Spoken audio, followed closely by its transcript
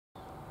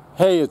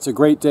Hey, it's a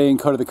great day in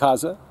Coto the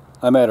Caza.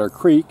 I'm at our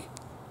creek,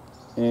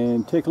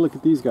 and take a look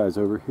at these guys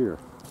over here.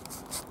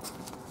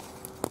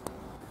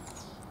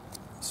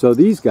 So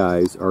these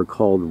guys are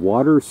called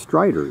water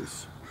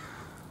striders.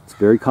 It's a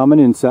very common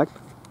insect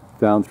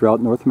found throughout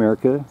North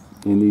America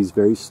in these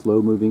very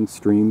slow-moving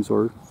streams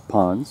or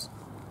ponds.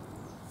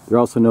 They're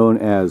also known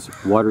as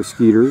water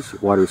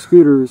skeeters, water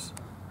scooters,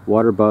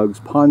 water bugs,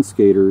 pond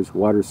skaters,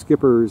 water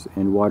skippers,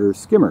 and water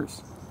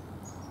skimmers.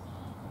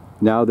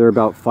 Now there are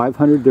about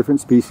 500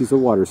 different species of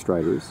water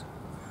striders.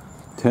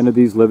 10 of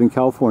these live in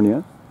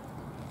California.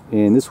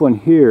 And this one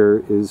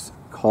here is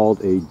called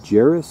a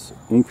Gerris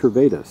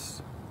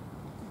incurvatus.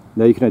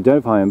 Now you can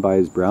identify him by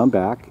his brown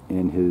back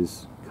and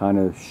his kind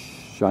of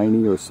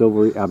shiny or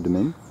silvery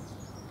abdomen.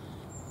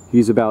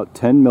 He's about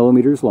 10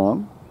 millimeters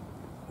long,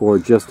 or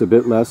just a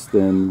bit less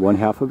than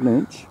 1/2 of an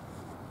inch.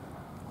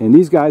 And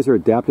these guys are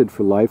adapted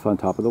for life on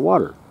top of the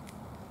water.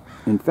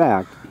 In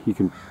fact, he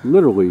can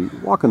literally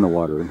walk on the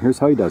water, and here's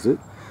how he does it.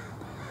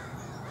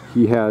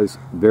 He has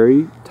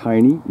very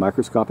tiny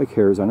microscopic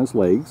hairs on his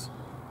legs,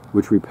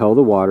 which repel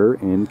the water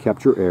and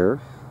capture air.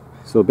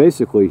 So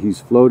basically, he's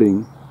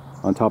floating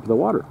on top of the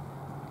water.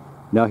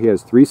 Now he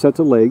has 3 sets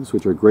of legs,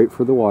 which are great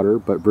for the water,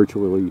 but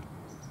virtually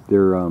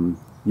they're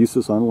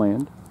useless on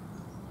land.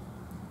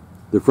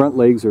 The front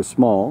legs are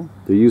small.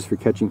 They're used for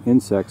catching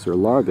insects or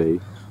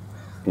larvae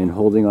and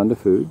holding on to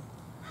food.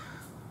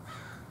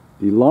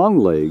 The long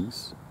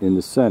legs in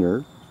the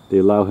center, they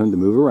allow him to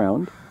move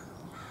around,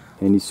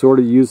 and he sort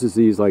of uses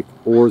these like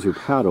oars or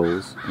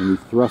paddles, and he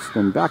thrusts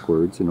them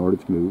backwards in order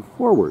to move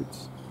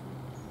forwards.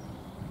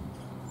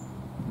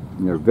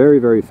 And they're very,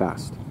 very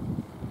fast.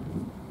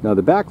 Now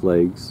the back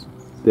legs,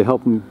 they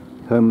help him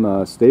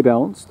stay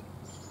balanced.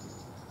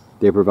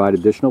 They provide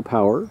additional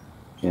power,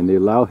 and they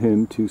allow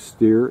him to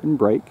steer and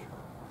brake.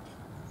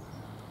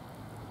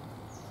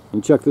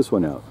 And check this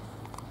one out.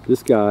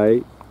 This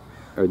guy,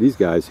 or these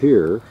guys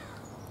here,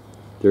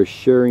 they're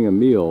sharing a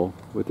meal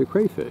with the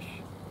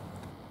crayfish.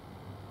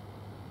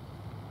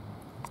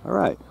 All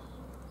right.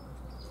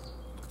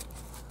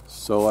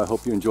 So I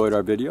hope you enjoyed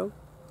our video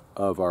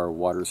of our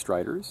water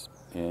striders,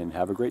 and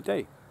have a great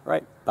day. All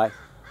right, bye.